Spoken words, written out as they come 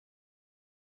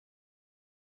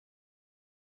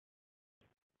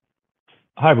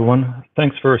Hi, everyone.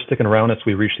 Thanks for sticking around as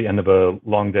we reach the end of a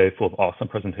long day full of awesome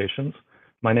presentations.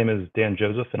 My name is Dan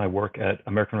Joseph, and I work at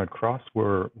American Red Cross,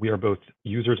 where we are both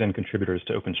users and contributors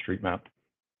to OpenStreetMap.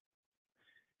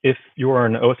 If you are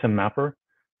an OSM mapper,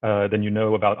 then you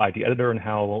know about ID Editor and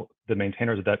how the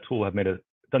maintainers of that tool have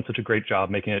done such a great job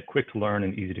making it quick to learn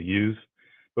and easy to use.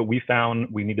 But we found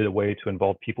we needed a way to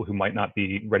involve people who might not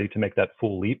be ready to make that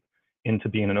full leap into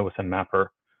being an OSM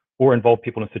mapper, or involve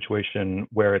people in a situation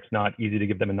where it's not easy to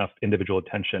give them enough individual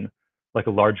attention, like a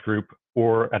large group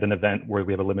or at an event where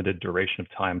we have a limited duration of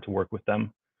time to work with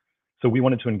them. So we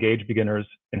wanted to engage beginners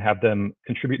and have them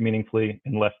contribute meaningfully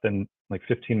in less than like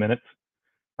 15 minutes,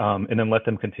 and then let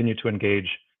them continue to engage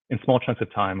in small chunks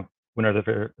of time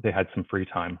whenever they had some free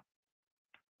time.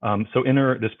 So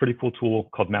enter this pretty cool tool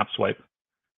called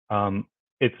MapSwipe.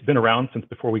 It's been around since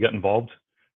before we got involved,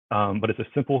 but it's a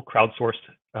simple crowdsourced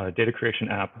data creation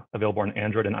app available on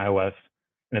Android and iOS,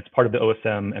 and it's part of the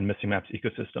OSM and Missing Maps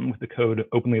ecosystem with the code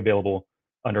openly available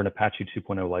under an Apache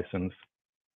 2.0 license.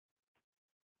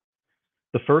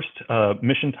 The first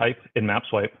mission type in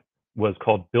MapSwipe was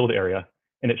called Build Area,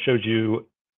 and it showed you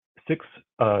 6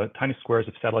 tiny squares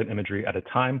of satellite imagery at a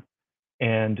time,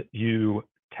 and you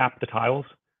tap the tiles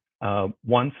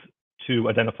once to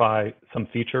identify some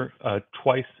feature,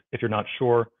 twice if you're not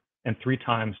sure, and 3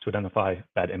 times to identify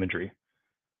bad imagery.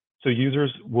 So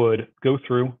users would go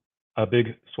through a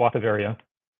big swath of area,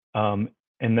 and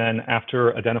then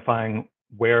after identifying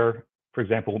where, for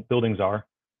example, buildings are,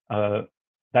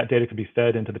 that data could be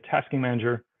fed into the tasking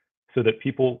manager so that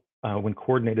people, when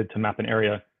coordinated to map an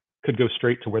area, could go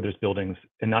straight to where there's buildings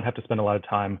and not have to spend a lot of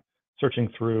time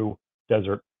searching through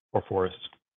desert or forest.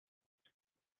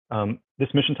 This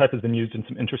mission type has been used in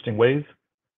some interesting ways,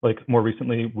 like more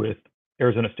recently with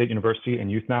Arizona State University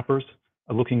and youth mappers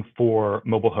looking for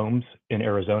mobile homes in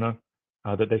Arizona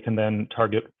that they can then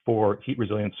target for heat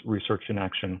resilience research in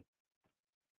action.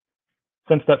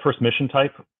 Since that first mission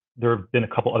type, there have been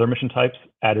a couple other mission types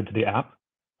added to the app,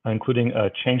 including a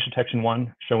change detection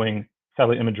one showing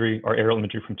satellite imagery or aerial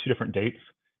imagery from 2 different dates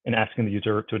and asking the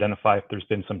user to identify if there's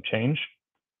been some change,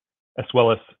 as well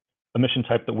as a mission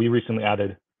type that we recently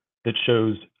added that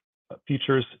shows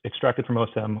features extracted from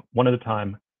OSM one at a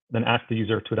time, then ask the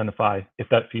user to identify if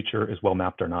that feature is well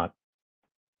mapped or not.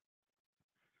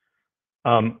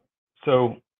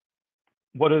 So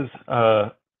what does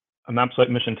a MapSwipe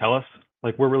mission tell us?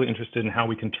 Like, we're really interested in how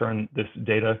we can turn this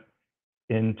data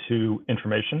into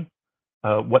information.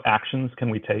 What actions can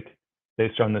we take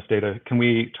based on this data? Can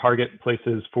we target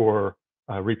places for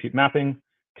repeat mapping?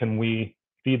 Can we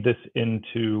feed this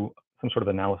into some sort of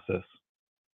analysis?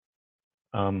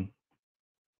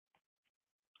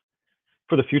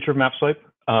 For the future of MapSwipe,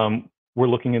 we're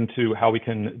looking into how we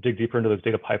can dig deeper into those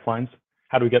data pipelines.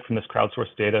 How do we get from this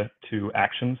crowdsourced data to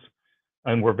actions?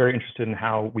 And we're very interested in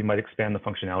how we might expand the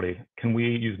functionality. Can we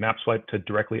use MapSwipe to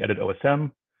directly edit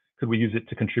OSM? Could we use it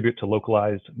to contribute to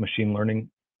localized machine learning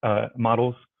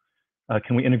models?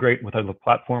 Can we integrate with other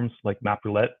platforms like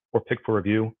MapRoulette or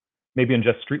Pick4Review, maybe in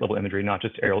just street level imagery, not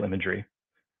just aerial imagery?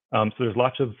 So there's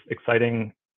lots of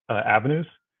exciting avenues.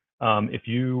 If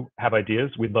you have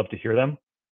ideas, we'd love to hear them.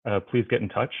 Please get in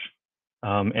touch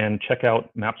and check out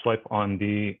MapSwipe on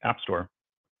the App Store.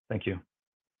 Thank you.